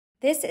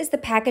This is the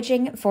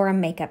packaging for a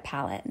makeup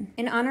palette.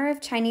 In honor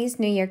of Chinese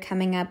New Year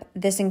coming up,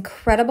 this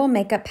incredible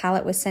makeup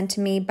palette was sent to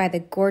me by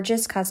the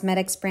gorgeous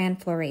cosmetics brand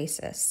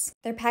Florasis.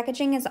 Their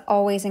packaging is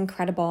always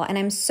incredible, and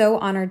I'm so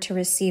honored to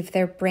receive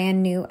their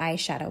brand new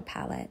eyeshadow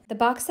palette. The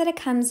box that it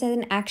comes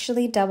in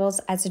actually doubles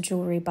as a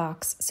jewelry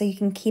box, so you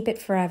can keep it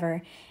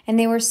forever, and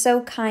they were so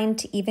kind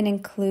to even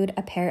include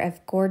a pair of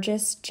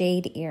gorgeous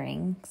jade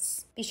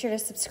earrings. Be sure to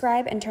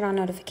subscribe and turn on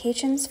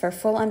notifications for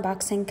full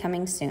unboxing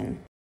coming soon.